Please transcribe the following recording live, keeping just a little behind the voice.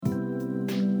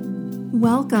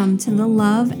Welcome to the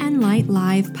Love and Light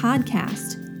Live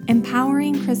podcast,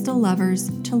 empowering crystal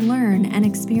lovers to learn and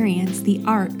experience the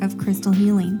art of crystal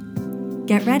healing.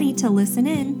 Get ready to listen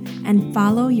in and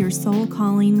follow your soul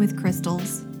calling with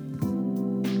crystals.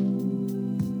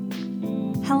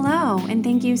 Hello, and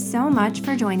thank you so much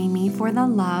for joining me for the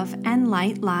Love and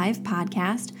Light Live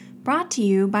podcast, brought to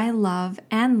you by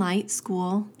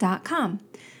loveandlightschool.com.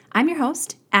 I'm your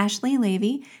host, Ashley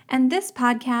Levy, and this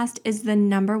podcast is the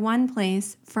 #1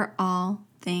 place for all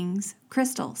things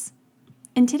crystals.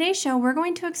 In today's show, we're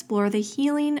going to explore the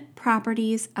healing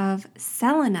properties of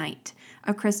selenite,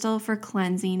 a crystal for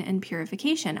cleansing and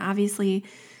purification. Obviously,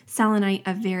 selenite,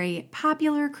 a very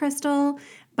popular crystal,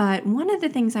 but one of the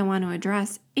things I want to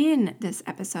address in this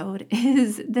episode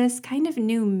is this kind of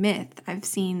new myth I've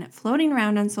seen floating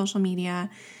around on social media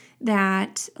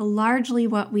that largely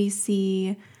what we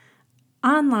see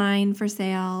online for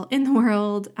sale in the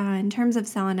world in terms of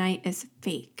selenite is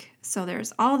fake. So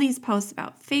there's all these posts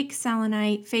about fake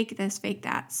selenite, fake this, fake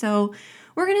that. So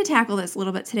we're going to tackle this a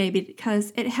little bit today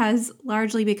because it has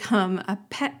largely become a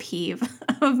pet peeve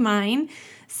of mine,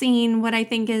 seeing what I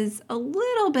think is a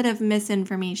little bit of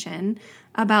misinformation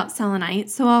about selenite.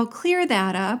 So I'll clear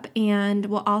that up and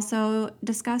we'll also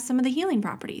discuss some of the healing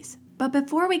properties. But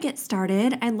before we get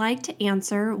started, I'd like to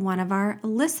answer one of our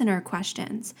listener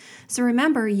questions. So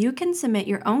remember, you can submit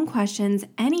your own questions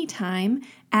anytime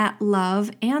at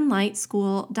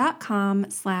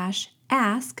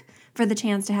loveandlightschool.com/ask for the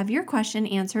chance to have your question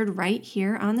answered right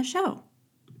here on the show.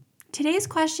 Today's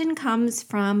question comes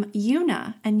from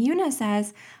Yuna, and Yuna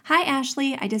says, "Hi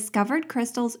Ashley, I discovered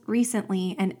crystals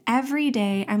recently and every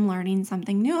day I'm learning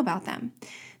something new about them.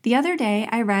 The other day,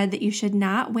 I read that you should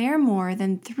not wear more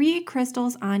than 3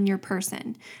 crystals on your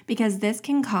person because this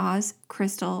can cause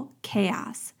crystal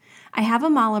chaos. I have a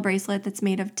mala bracelet that's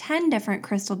made of 10 different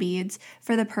crystal beads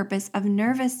for the purpose of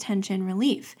nervous tension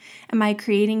relief. Am I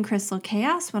creating crystal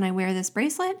chaos when I wear this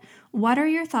bracelet? What are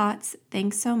your thoughts?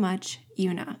 Thanks so much,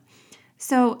 Yuna."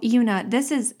 So, Yuna,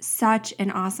 this is such an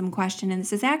awesome question, and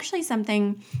this is actually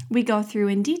something we go through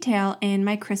in detail in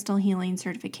my Crystal Healing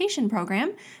Certification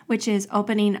Program, which is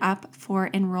opening up for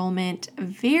enrollment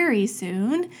very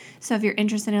soon. So if you're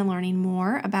interested in learning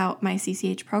more about my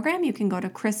CCH program, you can go to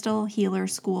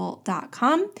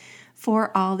crystalhealerschool.com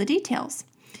for all the details.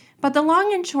 But the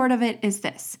long and short of it is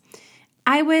this.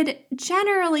 I would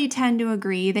generally tend to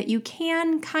agree that you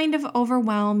can kind of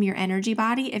overwhelm your energy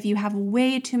body if you have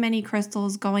way too many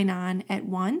crystals going on at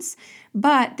once,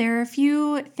 but there are a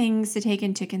few things to take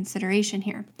into consideration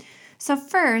here. So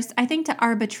first, I think to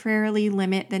arbitrarily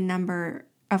limit the number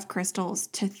of crystals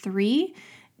to 3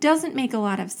 doesn't make a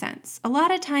lot of sense. A lot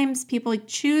of times people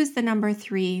choose the number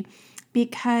 3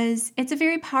 because it's a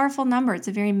very powerful number. It's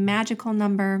a very magical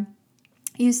number.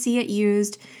 You see it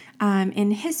used in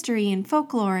history and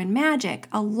folklore and magic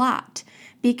a lot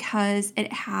because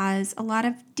it has a lot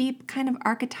of deep kind of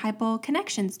archetypal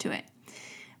connections to it.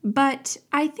 But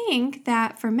I think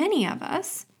that for many of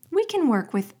us, we can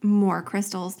work with more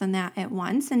crystals than that at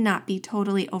once and not be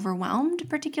totally overwhelmed,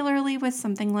 particularly with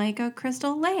something like a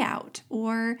crystal layout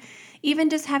or even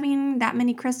just having that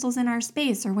many crystals in our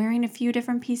space or wearing a few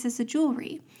different pieces of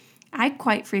jewelry. I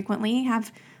quite frequently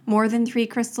have more than 3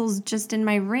 crystals just in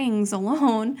my rings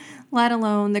alone, let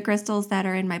alone the crystals that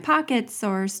are in my pockets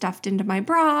or stuffed into my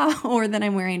bra or that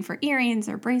I'm wearing for earrings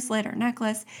or bracelet or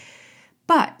necklace.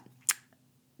 But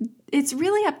it's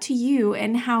really up to you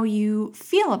and how you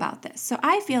feel about this. So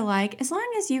I feel like as long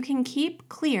as you can keep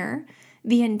clear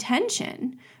the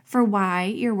intention for why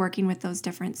you're working with those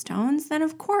different stones, then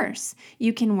of course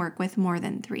you can work with more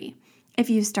than 3. If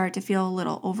you start to feel a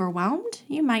little overwhelmed,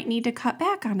 you might need to cut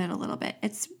back on it a little bit.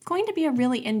 It's going to be a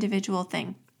really individual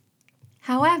thing.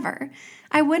 However,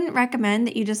 I wouldn't recommend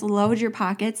that you just load your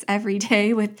pockets every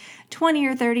day with 20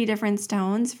 or 30 different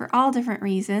stones for all different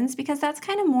reasons, because that's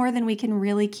kind of more than we can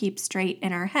really keep straight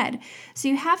in our head. So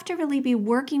you have to really be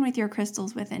working with your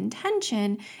crystals with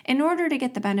intention in order to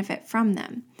get the benefit from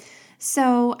them.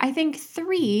 So I think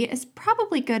 3 is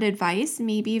probably good advice,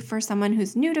 maybe for someone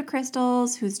who's new to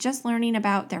crystals, who's just learning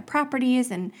about their properties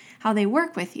and how they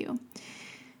work with you.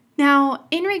 Now,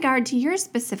 in regard to your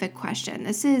specific question,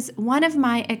 this is one of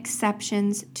my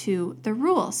exceptions to the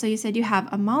rule. So you said you have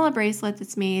a mala bracelet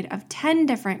that's made of 10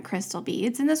 different crystal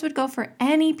beads, and this would go for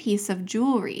any piece of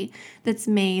jewelry that's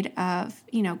made of,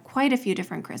 quite a few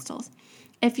different crystals.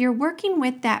 If you're working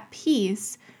with that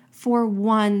piece for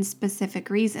one specific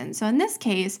reason. So in this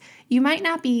case, you might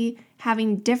not be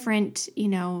having different,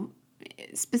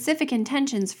 specific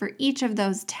intentions for each of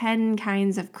those 10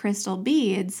 kinds of crystal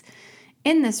beads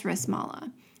in this wrist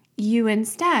mala. you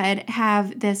instead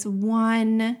have this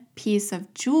one piece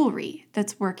of jewelry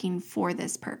that's working for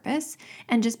this purpose.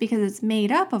 And just because it's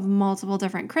made up of multiple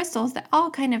different crystals that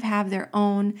all kind of have their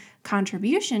own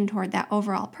contribution toward that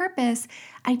overall purpose,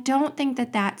 I don't think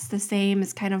that that's the same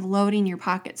as kind of loading your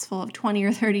pockets full of 20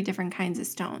 or 30 different kinds of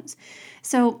stones.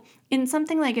 So in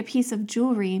something like a piece of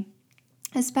jewelry,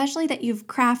 especially that you've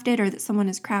crafted or that someone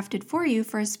has crafted for you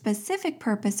for a specific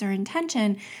purpose or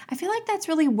intention, I feel like that's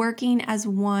really working as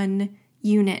one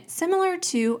unit, similar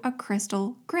to a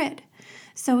crystal grid.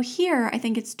 So here, I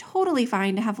think it's totally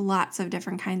fine to have lots of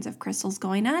different kinds of crystals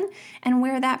going on and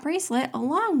wear that bracelet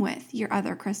along with your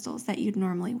other crystals that you'd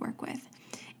normally work with.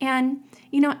 And,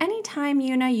 anytime,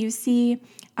 you see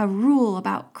a rule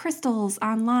about crystals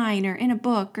online or in a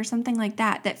book or something like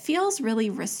that that feels really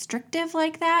restrictive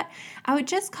like that, I would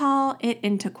just call it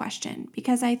into question,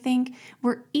 because I think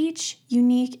we're each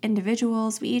unique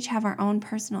individuals. We each have our own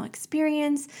personal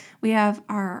experience. We have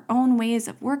our own ways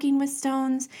of working with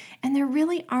stones, and there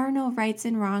really are no rights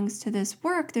and wrongs to this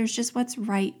work. There's just what's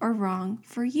right or wrong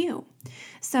for you.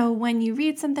 So when you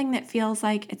read something that feels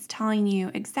like it's telling you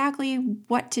exactly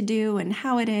what to do and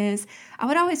how it is, I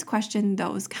would always question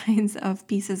those kinds of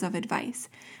pieces of advice.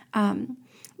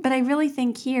 But I really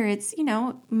think here it's,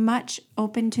 much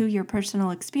open to your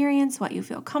personal experience, what you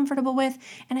feel comfortable with.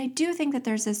 And I do think that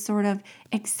there's this sort of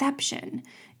exception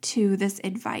to this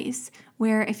advice,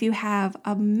 where if you have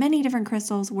many different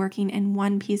crystals working in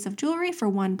one piece of jewelry for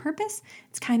one purpose,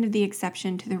 it's kind of the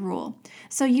exception to the rule.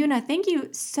 So Yuna, thank you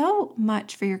so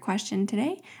much for your question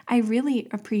today. I really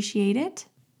appreciate it,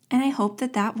 and I hope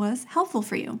that that was helpful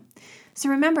for you. So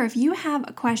remember, if you have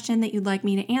a question that you'd like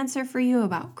me to answer for you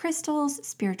about crystals,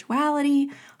 spirituality,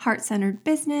 heart-centered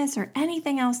business, or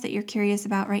anything else that you're curious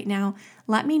about right now,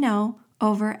 let me know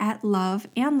over at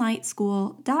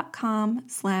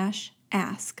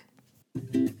loveandlightschool.com/ask.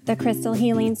 The Crystal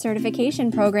Healing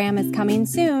Certification Program is coming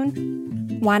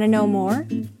soon. Want to know more?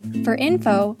 For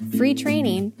info, free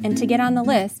training, and to get on the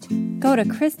list, go to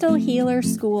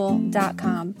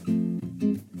crystalhealerschool.com.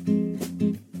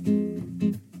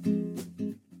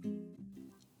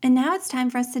 And now it's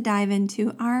time for us to dive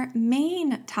into our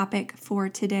main topic for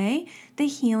today, the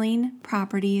healing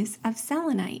properties of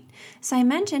selenite. So I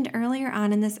mentioned earlier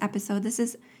on in this episode, this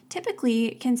is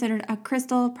typically considered a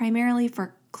crystal primarily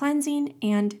for cleansing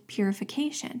and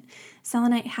purification.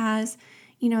 Selenite has,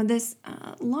 this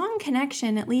long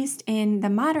connection, at least in the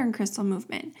modern crystal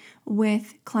movement,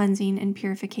 with cleansing and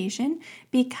purification,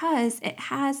 because it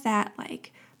has that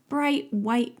bright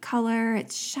white color.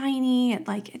 It's shiny.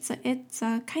 It's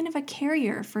a kind of a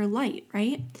carrier for light,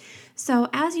 right? So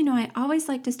as you know, I always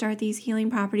like to start these healing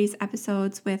properties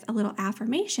episodes with a little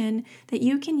affirmation that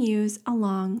you can use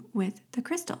along with the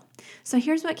crystal. So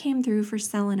here's what came through for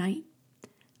selenite.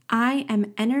 I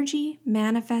am energy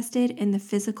manifested in the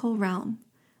physical realm.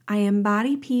 I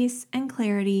embody peace and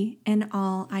clarity in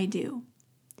all I do.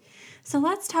 So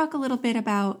let's talk a little bit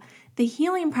about the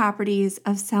healing properties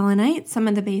of selenite, some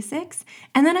of the basics,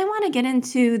 and then I want to get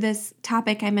into this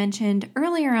topic I mentioned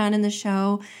earlier on in the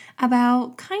show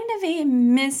about kind of a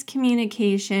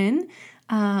miscommunication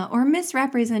or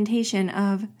misrepresentation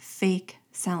of fake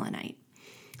selenite.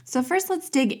 So first, let's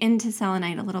dig into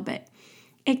selenite a little bit.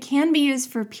 It can be used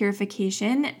for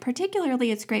purification. Particularly,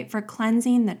 it's great for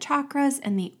cleansing the chakras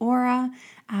and the aura.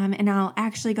 And I'll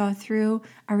actually go through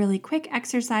a really quick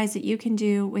exercise that you can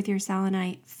do with your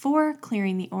selenite for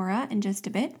clearing the aura in just a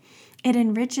bit. It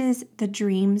enriches the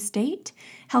dream state,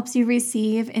 helps you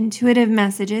receive intuitive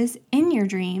messages in your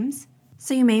dreams.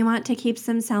 So you may want to keep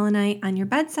some selenite on your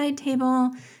bedside table,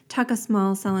 tuck a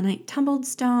small selenite tumbled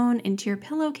stone into your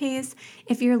pillowcase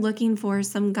if you're looking for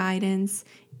some guidance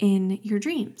in your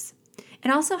dreams. It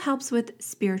also helps with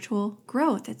spiritual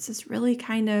growth. It's this really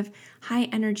kind of high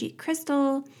energy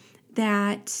crystal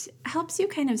that helps you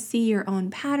kind of see your own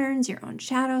patterns, your own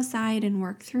shadow side, and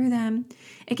work through them.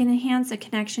 It can enhance a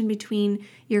connection between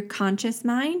your conscious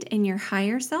mind and your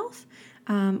higher self,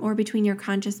 or between your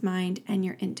conscious mind and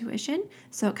your intuition.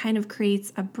 So it kind of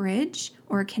creates a bridge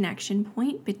or a connection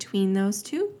point between those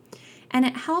two. And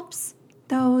it helps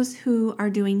those who are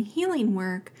doing healing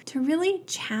work to really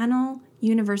channel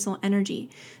universal energy.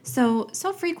 So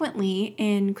frequently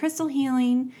in crystal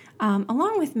healing,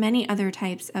 along with many other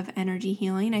types of energy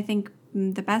healing, I think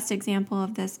the best example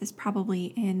of this is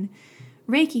probably in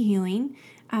Reiki healing.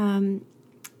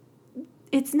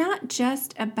 It's not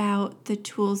just about the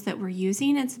tools that we're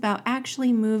using, it's about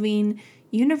actually moving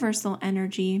universal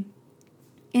energy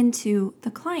into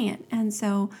the client. And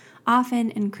so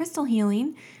often in crystal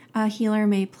healing, A healer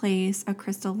may place a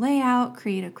crystal layout,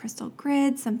 create a crystal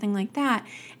grid, something like that,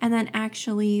 and then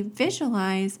actually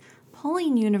visualize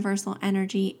pulling universal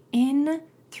energy in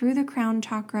through the crown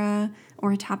chakra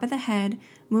or top of the head,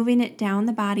 moving it down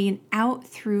the body and out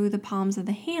through the palms of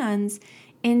the hands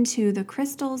into the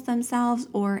crystals themselves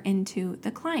or into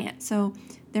the client. So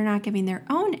they're not giving their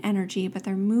own energy, but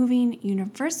they're moving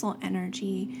universal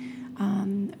energy,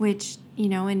 which,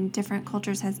 in different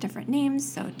cultures has different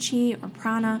names. So chi or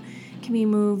prana can be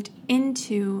moved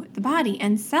into the body.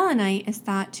 And selenite is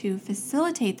thought to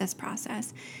facilitate this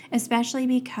process, especially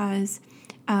because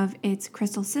of its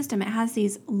crystal system. It has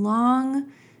these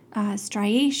long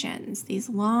striations, these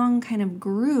long kind of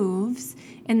grooves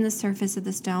in the surface of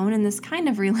the stone. And this kind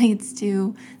of relates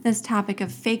to this topic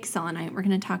of fake selenite we're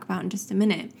going to talk about in just a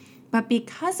minute. But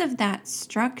because of that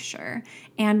structure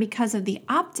and because of the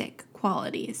optic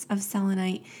qualities of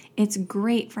selenite, it's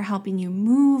great for helping you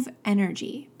move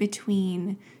energy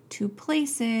between two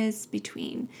places,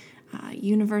 between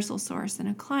universal source and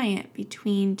a client,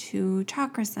 between two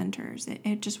chakra centers.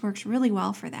 It just works really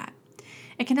well for that.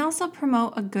 It can also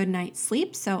promote a good night's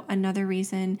sleep, so another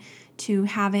reason to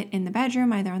have it in the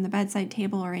bedroom, either on the bedside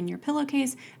table or in your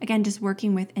pillowcase. Again, just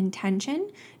working with intention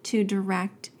to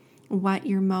direct what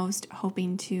you're most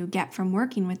hoping to get from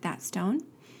working with that stone.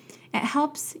 It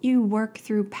helps you work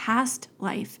through past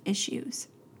life issues.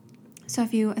 So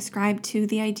if you ascribe to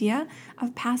the idea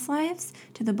of past lives,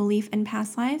 to the belief in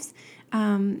past lives,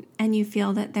 and you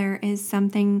feel that there is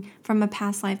something from a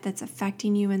past life that's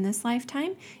affecting you in this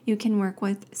lifetime, you can work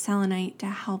with selenite to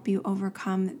help you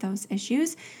overcome those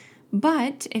issues.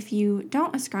 But if you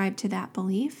don't ascribe to that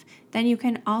belief, then you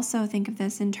can also think of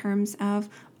this in terms of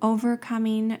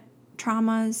overcoming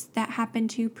traumas that happened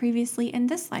to you previously in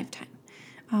this lifetime,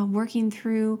 working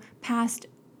through past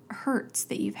hurts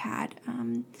that you've had,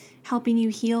 helping you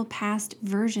heal past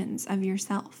versions of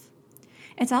yourself.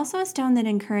 It's also a stone that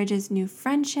encourages new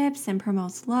friendships and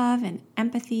promotes love and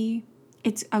empathy.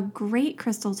 It's a great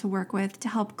crystal to work with to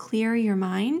help clear your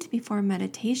mind before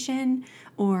meditation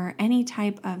or any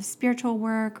type of spiritual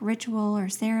work, ritual, or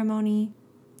ceremony.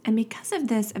 And because of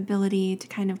this ability to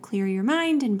kind of clear your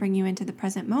mind and bring you into the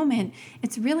present moment,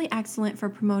 it's really excellent for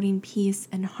promoting peace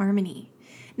and harmony.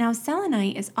 Now,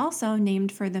 selenite is also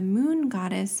named for the moon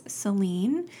goddess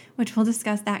Selene, which we'll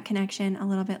discuss that connection a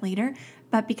little bit later.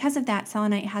 But because of that,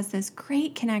 selenite has this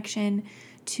great connection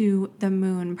to the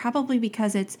moon, probably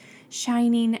because it's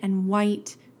shining and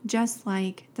white, just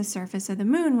like the surface of the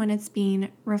moon when it's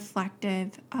being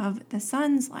reflective of the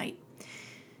sun's light.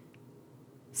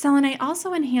 Selenite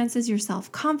also enhances your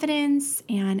self-confidence,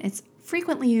 and it's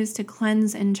frequently used to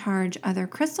cleanse and charge other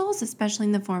crystals, especially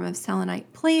in the form of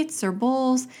selenite plates or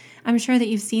bowls. I'm sure that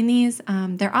you've seen these.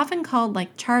 They're often called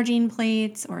like charging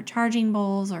plates or charging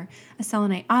bowls or a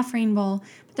selenite offering bowl,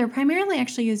 but they're primarily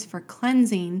actually used for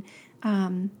cleansing,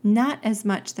 not as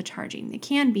much the charging. They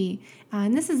can be,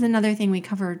 and this is another thing we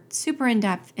covered super in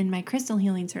depth in my crystal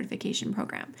healing certification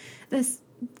program. This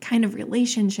kind of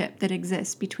relationship that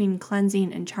exists between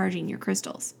cleansing and charging your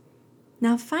crystals.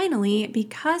 Now, finally,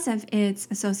 because of its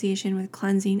association with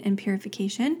cleansing and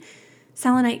purification,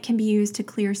 selenite can be used to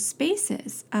clear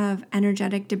spaces of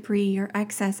energetic debris or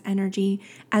excess energy,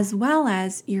 as well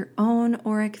as your own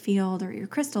auric field or your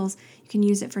crystals. You can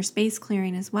use it for space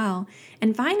clearing as well.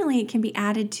 And finally, it can be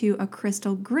added to a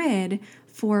crystal grid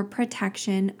for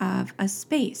protection of a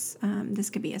space. This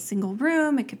could be a single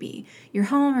room, it could be your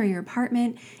home or your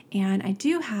apartment. And I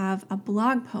do have a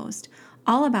blog post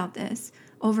all about this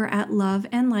over at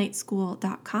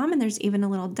loveandlightschool.com, and there's even a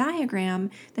little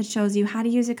diagram that shows you how to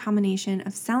use a combination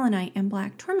of selenite and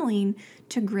black tourmaline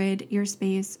to grid your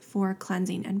space for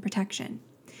cleansing and protection.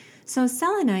 So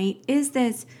selenite is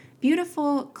this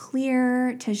beautiful,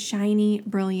 clear to shiny,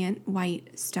 brilliant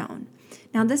white stone.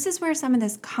 Now, this is where some of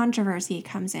this controversy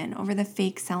comes in over the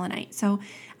fake selenite. So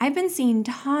I've been seeing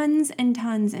tons and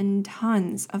tons and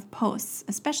tons of posts,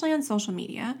 especially on social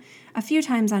media, a few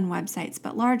times on websites,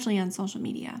 but largely on social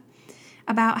media,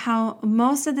 about how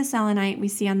most of the selenite we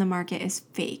see on the market is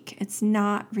fake. It's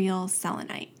not real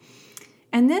selenite.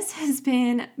 And this has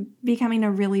been becoming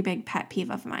a really big pet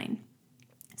peeve of mine.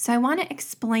 So I want to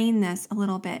explain this a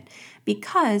little bit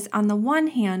because on the one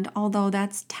hand, although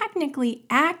that's technically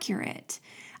accurate,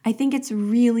 I think it's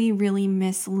really, really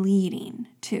misleading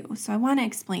too. So I want to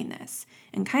explain this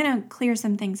and kind of clear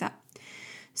some things up.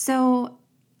 So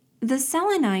the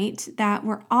selenite that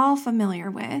we're all familiar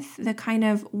with, the kind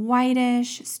of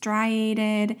whitish,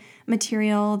 striated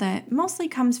material that mostly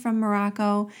comes from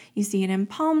Morocco, you see it in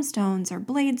palm stones or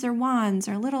blades or wands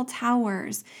or little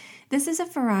towers. This is a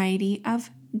variety of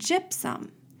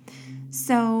gypsum.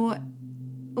 So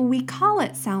we call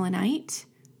it selenite,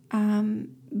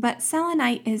 but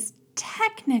selenite is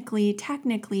technically,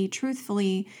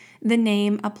 truthfully, the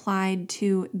name applied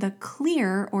to the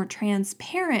clear or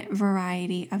transparent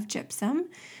variety of gypsum,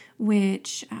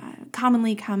 which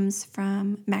commonly comes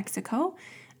from Mexico.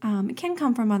 It can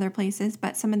come from other places,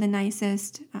 but some of the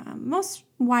nicest, most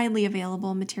widely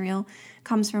available material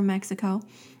comes from Mexico.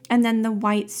 And then the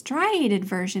white striated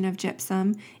version of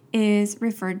gypsum is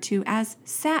referred to as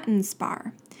satin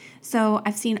spar. So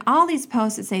I've seen all these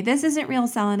posts that say this isn't real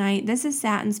selenite, this is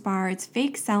satin spar, it's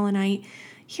fake selenite.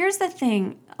 Here's the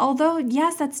thing, although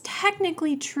yes, that's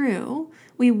technically true,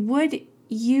 we would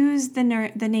use the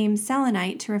name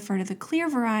selenite to refer to the clear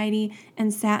variety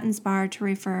and satin spar to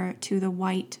refer to the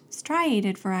white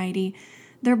striated variety.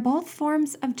 They're both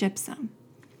forms of gypsum.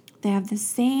 They have the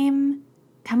same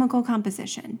chemical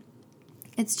composition.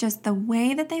 It's just the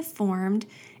way that they formed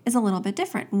is a little bit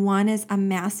different. One is a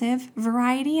massive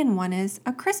variety and one is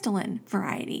a crystalline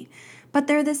variety, but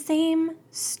they're the same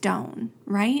stone,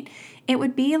 right? It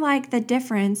would be like the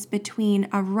difference between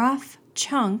a rough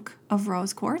chunk of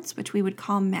rose quartz, which we would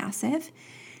call massive,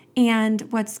 and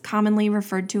what's commonly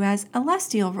referred to as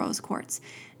celestial rose quartz,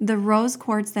 the rose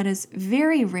quartz that is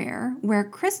very rare, where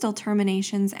crystal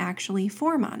terminations actually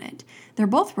form on it. They're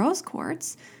both rose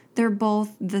quartz. They're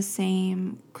both the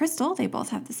same crystal. They both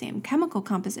have the same chemical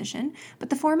composition, but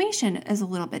the formation is a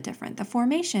little bit different. The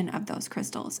formation of those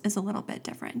crystals is a little bit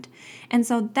different. And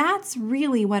so that's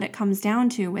really what it comes down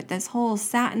to with this whole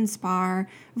satin spar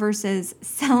versus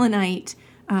selenite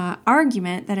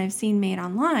argument that I've seen made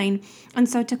online. And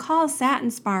so to call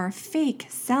satin spar fake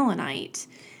selenite,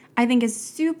 I think is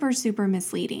super, super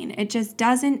misleading. It just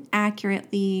doesn't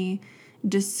accurately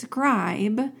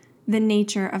describe the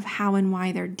nature of how and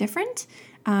why they're different.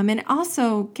 And it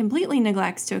also completely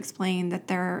neglects to explain that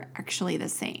they're actually the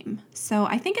same. So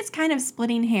I think it's kind of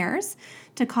splitting hairs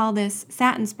to call this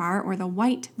satin spar, or the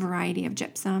white variety of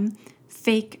gypsum,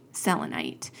 fake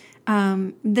selenite.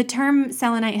 The term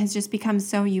selenite has just become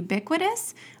so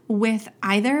ubiquitous with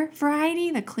either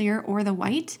variety, the clear or the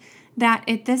white, that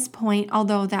at this point,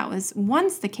 although that was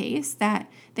once the case, that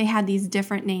they had these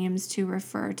different names to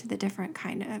refer to the different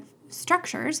kind of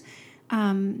structures,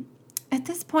 at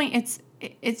this point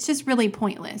it's just really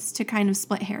pointless to kind of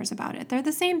split hairs about it. They're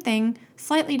the same thing,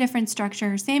 slightly different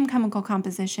structure, same chemical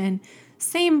composition,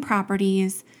 same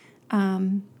properties.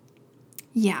 Do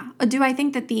I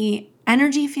think that the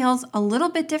energy feels a little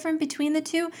bit different between the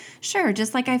two? Sure,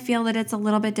 just like I feel that it's a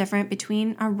little bit different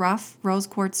between a rough rose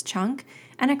quartz chunk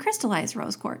and a crystallized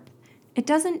rose quartz. It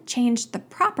doesn't change the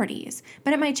properties,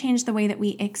 but it might change the way that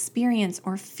we experience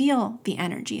or feel the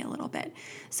energy a little bit.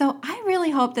 So I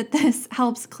really hope that this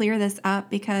helps clear this up,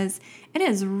 because it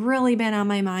has really been on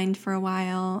my mind for a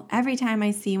while. Every time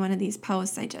I see one of these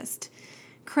posts, I just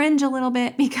cringe a little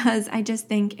bit, because I just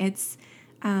think it's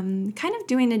kind of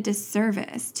doing a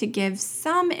disservice to give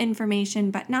some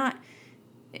information but not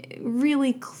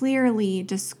really clearly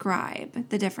describe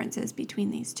the differences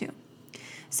between these two.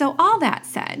 So all that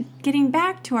said, getting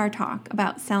back to our talk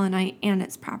about selenite and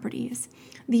its properties,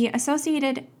 the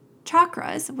associated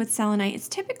chakras with selenite is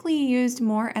typically used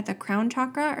more at the crown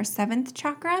chakra or seventh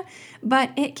chakra,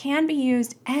 but it can be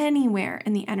used anywhere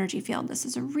in the energy field. This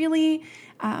is a really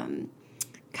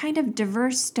kind of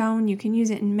diverse stone. You can use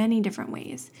it in many different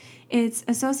ways. It's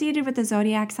associated with the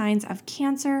zodiac signs of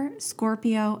Cancer,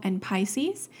 Scorpio, and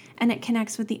Pisces, and it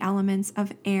connects with the elements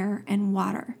of air and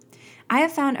water. I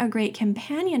have found a great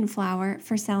companion flower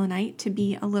for selenite to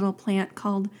be a little plant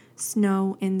called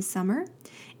Snow in Summer,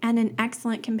 and an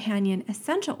excellent companion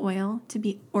essential oil to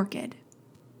be orchid.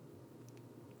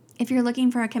 If you're looking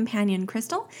for a companion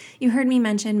crystal, you heard me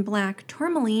mention black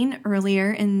tourmaline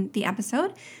earlier in the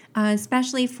episode,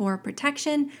 especially for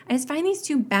protection. I just find these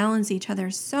two balance each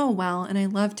other so well, and I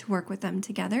love to work with them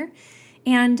together.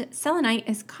 And selenite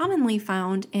is commonly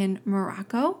found in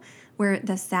Morocco, where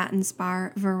the satin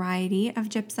spar variety of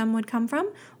gypsum would come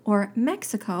from, or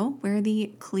Mexico, where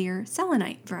the clear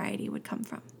selenite variety would come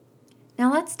from.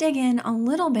 Now let's dig in a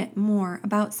little bit more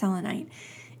about selenite.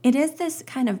 It is this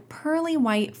kind of pearly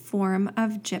white form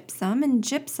of gypsum, and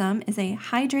gypsum is a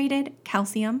hydrated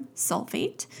calcium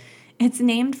sulfate. It's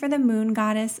named for the moon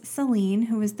goddess Selene,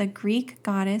 who is the Greek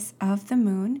goddess of the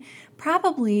moon,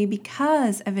 probably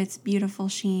because of its beautiful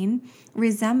sheen,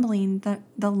 resembling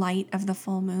the light of the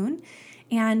full moon.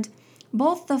 And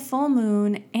both the full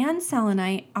moon and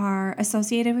selenite are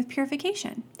associated with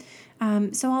purification.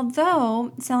 So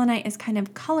although selenite is kind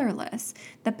of colorless,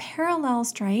 the parallel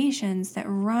striations that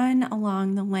run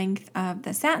along the length of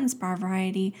the satin spar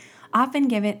variety often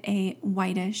give it a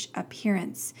whitish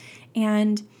appearance.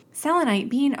 And Selenite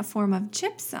being a form of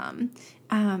gypsum,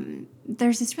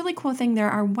 there's this really cool thing. There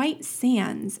are white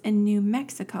sands in New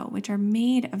Mexico, which are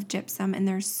made of gypsum, and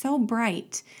they're so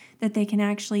bright that they can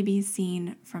actually be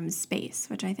seen from space,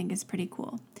 which I think is pretty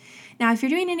cool. Now, if you're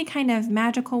doing any kind of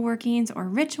magical workings or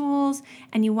rituals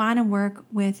and you want to work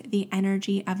with the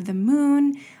energy of the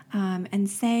moon, and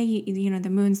say, the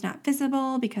moon's not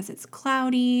visible because it's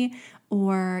cloudy,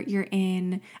 or you're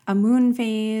in a moon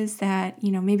phase that,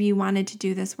 maybe you wanted to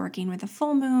do this working with a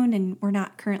full moon and we're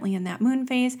not currently in that moon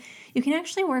phase, you can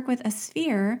actually work with a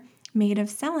sphere made of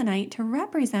selenite to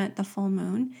represent the full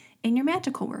moon in your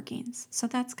magical workings. So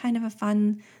that's kind of a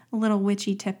fun little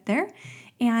witchy tip there.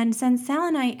 And since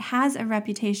selenite has a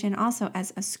reputation also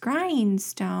as a scrying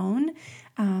stone,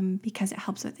 because it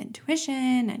helps with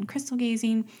intuition and crystal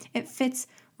gazing, it fits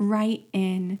right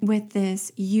in with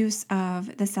this use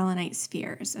of the selenite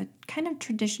spheres, a kind of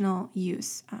traditional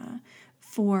use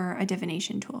for a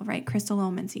divination tool, right?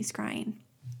 Crystallomancy scrying.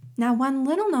 Now, one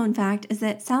little known fact is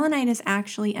that selenite is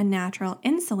actually a natural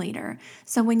insulator.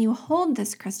 So when you hold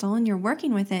this crystal and you're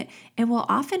working with it, it will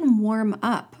often warm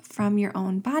up from your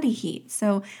own body heat.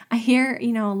 So I hear,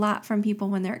 a lot from people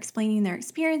when they're explaining their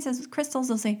experiences with crystals,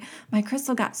 they'll say, my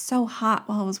crystal got so hot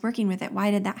while I was working with it.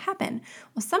 Why did that happen?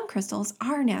 Well, some crystals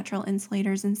are natural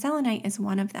insulators, and selenite is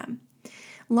one of them.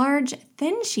 Large,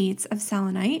 thin sheets of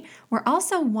selenite were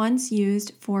also once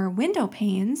used for window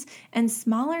panes, and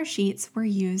smaller sheets were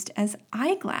used as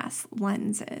eyeglass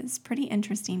lenses. Pretty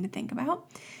interesting to think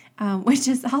about, which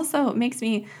is also makes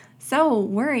me so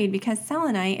worried because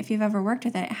selenite, if you've ever worked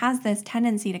with it, has this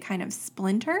tendency to kind of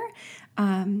splinter.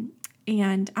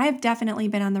 And I've definitely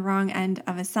been on the wrong end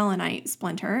of a selenite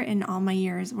splinter in all my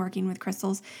years working with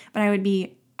crystals, but I would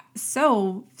be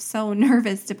so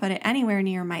nervous to put it anywhere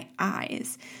near my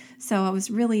eyes. So I was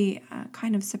really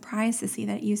kind of surprised to see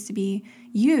that it used to be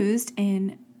used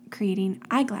in creating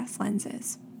eyeglass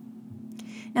lenses.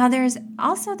 Now, there's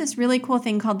also this really cool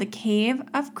thing called the Cave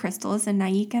of Crystals in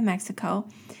Nayika, Mexico,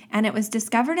 and it was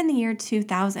discovered in the year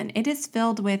 2000. It is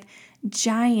filled with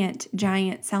giant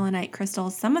selenite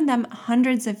crystals, some of them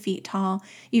hundreds of feet tall.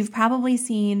 You've probably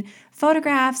seen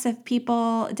photographs of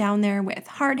people down there with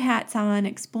hard hats on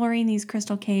exploring these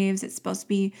crystal caves. It's supposed to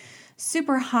be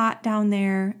super hot down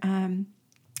there,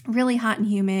 really hot and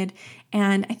humid.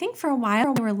 And I think for a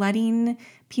while they were letting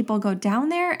people go down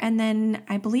there, and then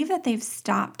I believe that they've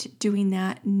stopped doing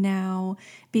that now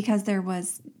because there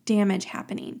was damage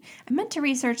happening. I meant to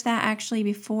research that actually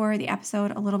before the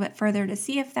episode a little bit further to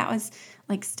see if that was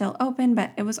still open,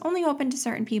 but it was only open to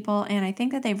certain people, and I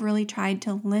think that they've really tried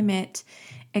to limit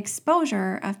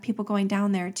exposure of people going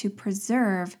down there to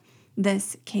preserve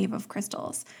this Cave of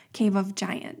Crystals, Cave of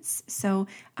Giants. So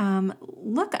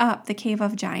look up the Cave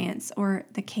of Giants or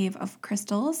the Cave of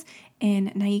Crystals in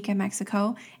Nayika,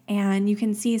 Mexico, and you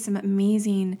can see some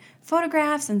amazing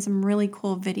photographs and some really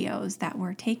cool videos that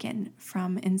were taken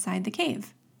from inside the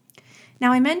cave.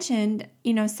 Now, I mentioned,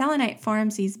 selenite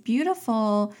forms these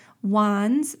beautiful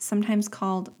wands, sometimes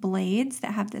called blades,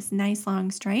 that have this nice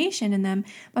long striation in them.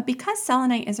 But because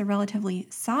selenite is a relatively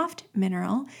soft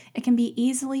mineral, it can be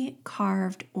easily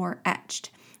carved or etched.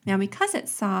 Now, because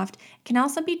it's soft, it can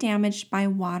also be damaged by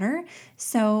water.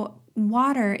 So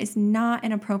water is not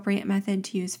an appropriate method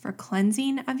to use for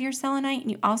cleansing of your selenite,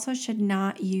 and you also should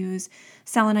not use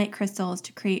selenite crystals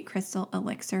to create crystal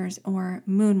elixirs or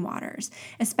moon waters,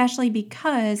 especially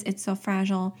because it's so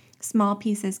fragile. Small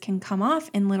pieces can come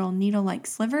off in little needle-like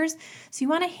slivers, so you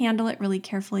want to handle it really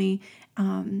carefully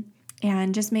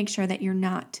and just make sure that you're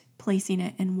not placing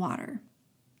it in water.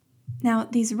 Now,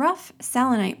 these rough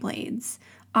selenite blades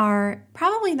are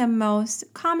probably the most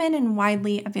common and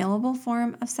widely available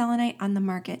form of selenite on the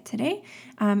market today.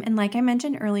 And like I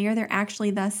mentioned earlier, they're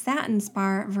actually the satin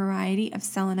spar variety of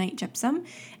selenite gypsum,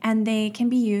 and they can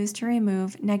be used to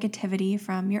remove negativity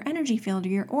from your energy field or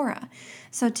your aura.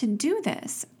 So to do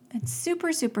this, it's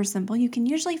super simple. You can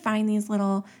usually find these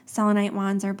little selenite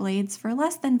wands or blades for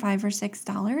less than $5 or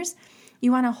 $6.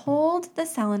 You want to hold the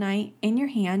selenite in your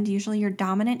hand, usually your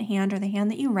dominant hand or the hand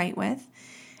that you write with,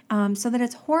 so that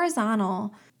it's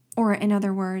horizontal, or in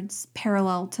other words,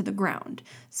 parallel to the ground.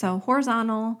 So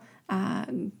horizontal,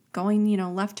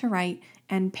 going, left to right,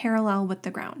 and parallel with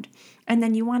the ground. And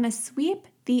then you want to sweep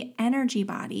the energy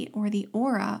body or the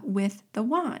aura with the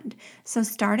wand. So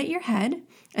start at your head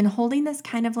and holding this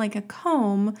kind of like a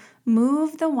comb,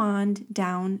 move the wand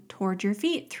down toward your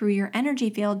feet through your energy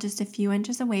field just a few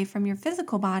inches away from your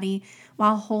physical body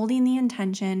while holding the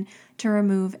intention to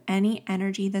remove any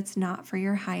energy that's not for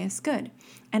your highest good.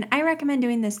 And I recommend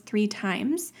doing this 3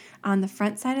 times on the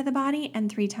front side of the body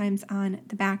and 3 times on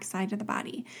the back side side of the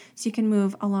body. So you can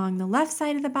move along the left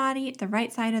side of the body, the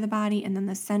right side of the body, and then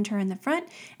the center and the front,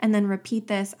 and then repeat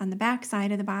this on the back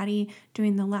side of the body,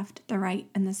 doing the left, the right,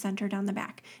 and the center down the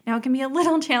back. Now, it can be a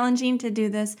little challenging to do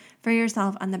this for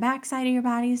yourself on the back side of your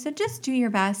body, so just do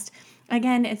your best.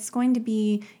 Again, it's going to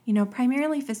be,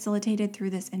 primarily facilitated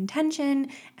through this intention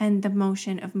and the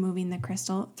motion of moving the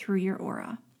crystal through your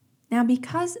aura. Now,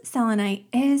 because selenite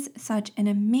is such an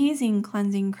amazing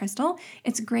cleansing crystal,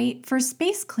 it's great for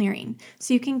space clearing.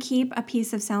 So you can keep a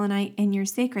piece of selenite in your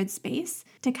sacred space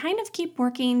to kind of keep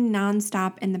working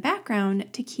nonstop in the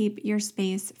background to keep your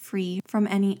space free from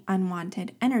any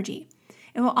unwanted energy.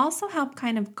 It will also help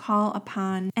kind of call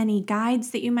upon any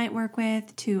guides that you might work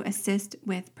with to assist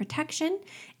with protection.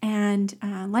 And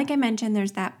like I mentioned,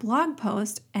 there's that blog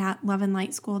post at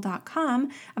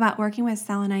loveandlightschool.com about working with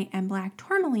selenite and black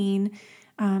tourmaline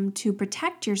to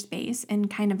protect your space in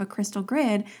kind of a crystal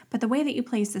grid. But the way that you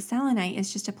place the selenite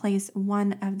is just to place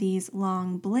one of these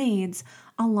long blades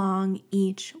along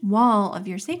each wall of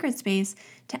your sacred space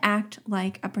to act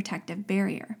like a protective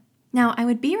barrier. Now, I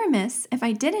would be remiss if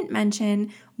I didn't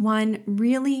mention one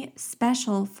really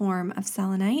special form of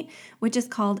selenite, which is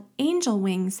called angel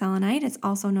wing selenite. It's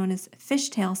also known as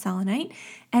fishtail selenite.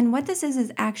 And what this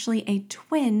is actually a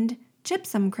twinned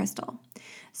gypsum crystal.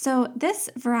 So this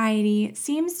variety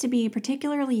seems to be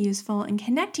particularly useful in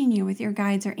connecting you with your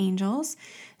guides or angels.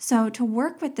 So to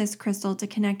work with this crystal to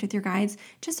connect with your guides,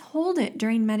 just hold it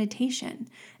during meditation.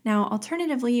 Now,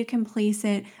 alternatively, you can place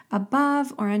it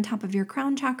above or on top of your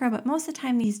crown chakra, but most of the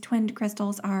time these twinned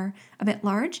crystals are a bit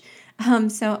large,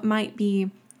 so it might be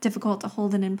difficult to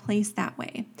hold it in place that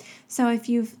way. So if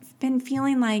you've been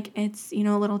feeling like it's, a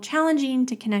little challenging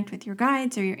to connect with your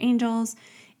guides or your angels,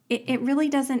 it really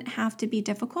doesn't have to be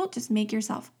difficult. Just make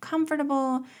yourself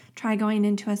comfortable. Try going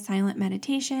into a silent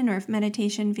meditation, or if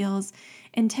meditation feels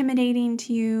intimidating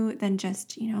to you, then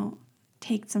just,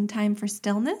 take some time for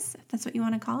stillness, if that's what you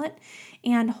want to call it,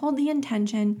 and hold the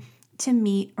intention to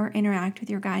meet or interact with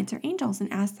your guides or angels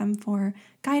and ask them for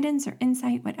guidance or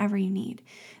insight, whatever you need.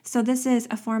 So this is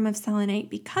a form of selenite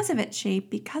because of its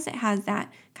shape, because it has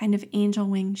that kind of angel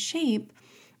wing shape,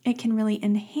 it can really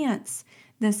enhance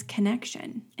this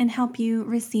connection and help you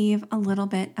receive a little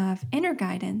bit of inner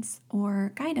guidance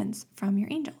or guidance from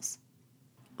your angels.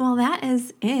 Well, that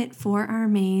is it for our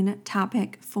main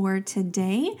topic for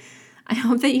today. I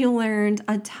hope that you learned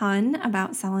a ton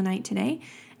about selenite today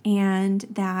and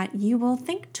that you will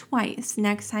think twice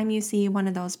next time you see one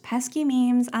of those pesky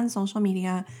memes on social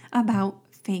media about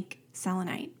fake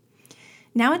selenite.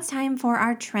 Now it's time for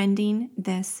our Trending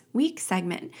This Week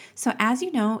segment. So as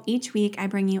you know, each week I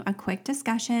bring you a quick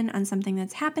discussion on something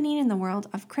that's happening in the world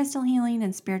of crystal healing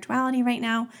and spirituality right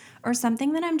now, or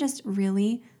something that I'm just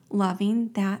really loving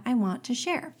that I want to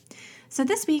share. So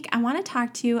this week I want to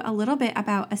talk to you a little bit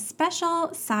about a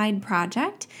special side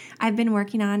project I've been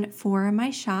working on for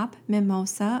my shop,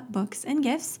 Mimosa Books and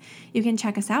Gifts. You can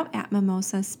check us out at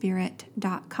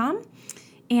mimosaspirit.com.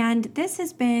 And this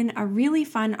has been a really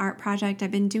fun art project.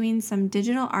 I've been doing some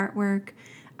digital artwork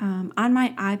on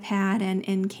my iPad and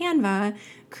in Canva,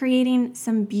 creating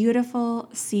some beautiful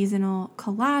seasonal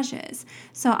collages.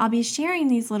 So I'll be sharing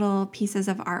these little pieces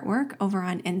of artwork over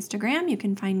on Instagram. You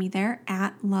can find me there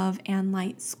at Love and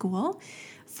Light School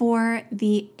for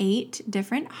the 8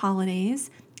 different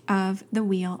holidays of the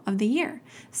Wheel of the Year.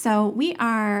 So we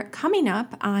are coming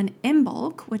up on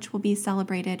Imbolc, which will be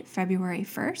celebrated February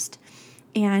 1st.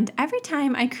 And every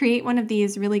time I create one of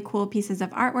these really cool pieces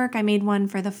of artwork, I made one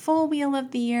for the full Wheel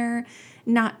of the Year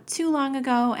not too long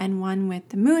ago and one with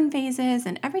the moon phases.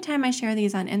 And every time I share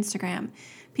these on Instagram,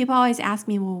 people always ask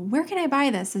me, well, where can I buy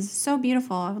this? This is so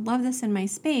beautiful. I would love this in my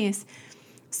space.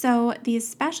 So these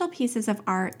special pieces of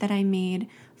art that I made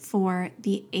for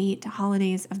the 8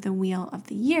 holidays of the Wheel of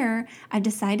the Year, I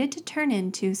decided to turn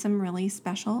into some really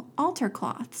special altar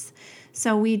cloths.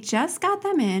 So we just got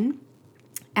them in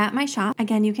at my shop.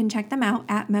 Again, you can check them out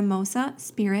at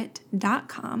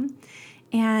mimosaspirit.com.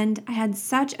 And I had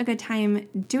such a good time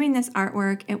doing this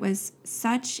artwork. It was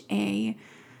such a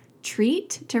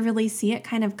treat to really see it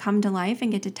kind of come to life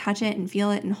and get to touch it and feel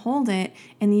it and hold it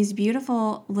in these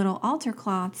beautiful little altar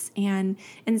cloths. And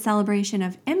in celebration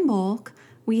of Imbolc,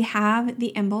 we have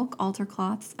the Imbolc altar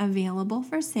cloths available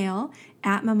for sale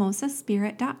at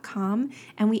mimosaspirit.com.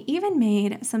 And we even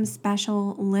made some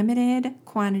special limited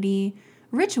quantity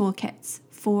ritual kits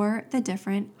for the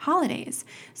different holidays.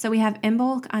 So we have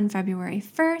Imbolc on February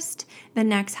 1st. The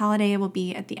next holiday will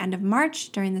be at the end of March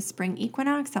during the spring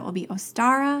equinox. That will be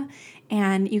Ostara.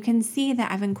 And you can see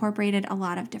that I've incorporated a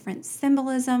lot of different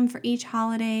symbolism for each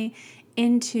holiday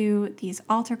into these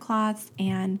altar cloths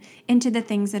and into the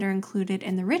things that are included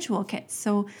in the ritual kits.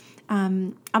 So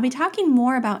I'll be talking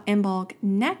more about Imbolc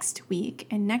next week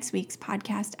in next week's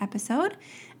podcast episode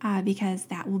because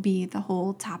that will be the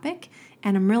whole topic.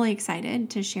 And I'm really excited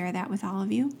to share that with all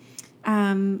of you.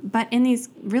 But in these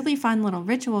really fun little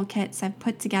ritual kits, I've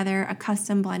put together a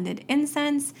custom blended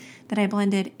incense that I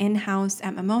blended in-house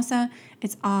at Mimosa.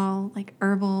 It's all like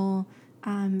herbal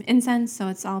incense, so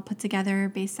it's all put together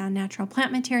based on natural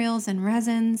plant materials and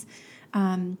resins.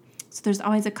 So there's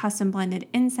always a custom blended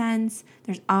incense.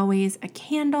 There's always a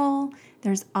candle.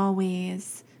 There's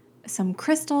always some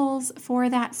crystals for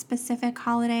that specific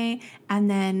holiday, and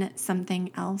then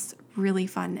something else really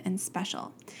fun and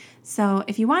special. So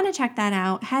if you want to check that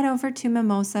out, head over to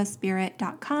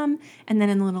mimosaspirit.com, and then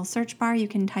in the little search bar, you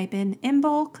can type in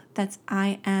Imbolc. That's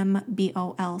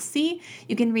IMBOLC.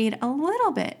 You can read a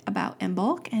little bit about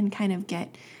Imbolc and kind of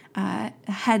get a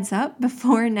heads up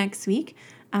before next week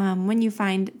when you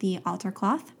find the altar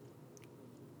cloth.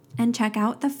 And check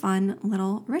out the fun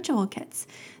little ritual kits.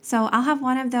 So I'll have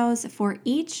one of those for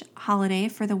each holiday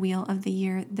for the Wheel of the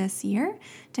Year this year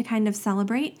to kind of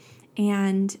celebrate.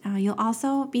 And you'll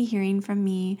also be hearing from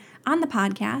me on the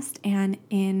podcast and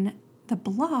in the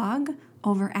blog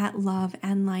over at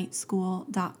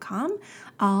loveandlightschool.com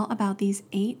all about these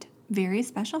 8 very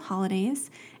special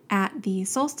holidays at the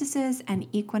solstices and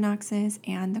equinoxes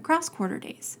and the cross quarter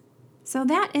days. So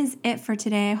that is it for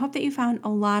today. I hope that you found a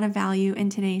lot of value in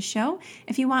today's show.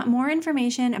 If you want more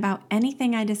information about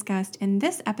anything I discussed in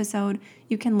this episode,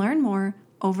 you can learn more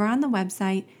over on the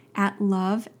website at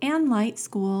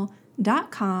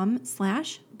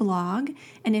loveandlightschool.com/blog.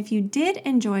 And if you did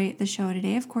enjoy the show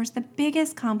today, of course, the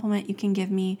biggest compliment you can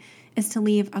give me is to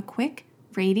leave a quick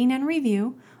rating and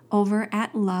review over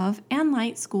at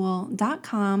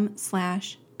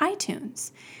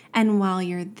loveandlightschool.com/iTunes. And while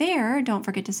you're there, don't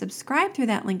forget to subscribe through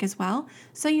that link as well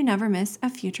so you never miss a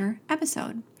future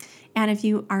episode. And if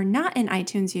you are not an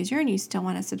iTunes user and you still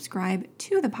want to subscribe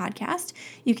to the podcast,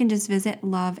 you can just visit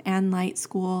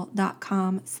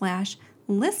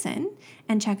loveandlightschool.com/listen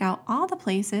and check out all the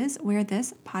places where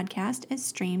this podcast is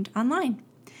streamed online.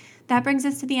 That brings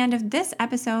us to the end of this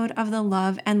episode of the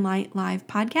Love and Light Live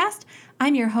podcast.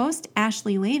 I'm your host,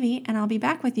 Ashley Levy, and I'll be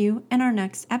back with you in our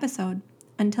next episode.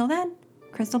 Until then,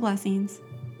 crystal blessings.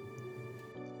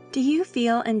 Do you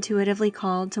feel intuitively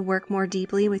called to work more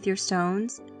deeply with your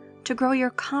stones? To grow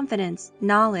your confidence,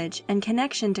 knowledge, and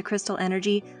connection to crystal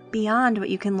energy beyond what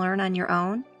you can learn on your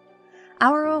own?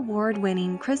 Our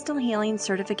award-winning Crystal Healing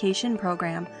Certification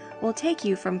Program will take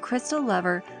you from crystal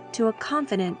lover to a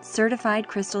confident, certified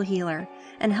crystal healer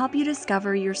and help you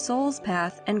discover your soul's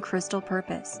path and crystal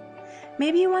purpose.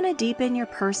 Maybe you want to deepen your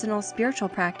personal spiritual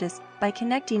practice by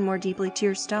connecting more deeply to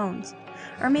your stones.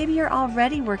 Or maybe you're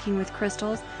already working with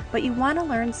crystals, but you want to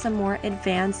learn some more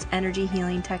advanced energy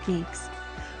healing techniques.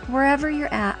 Wherever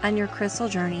you're at on your crystal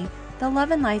journey, the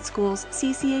Love and Light School's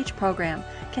CCH program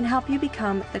can help you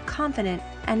become the confident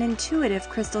and intuitive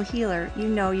crystal healer you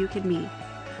know you could be.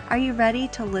 Are you ready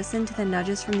to listen to the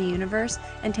nudges from the universe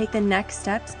and take the next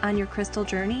steps on your crystal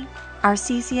journey? Our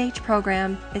CCH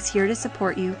program is here to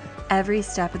support you every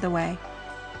step of the way.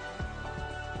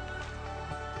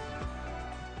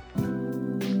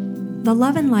 The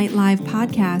Love and Light Live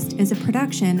podcast is a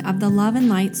production of the Love and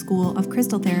Light School of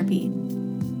Crystal Therapy.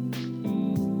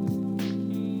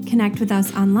 Connect with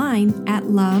us online at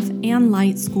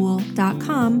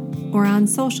loveandlightschool.com or on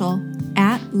social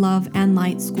at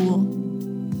loveandlightschool.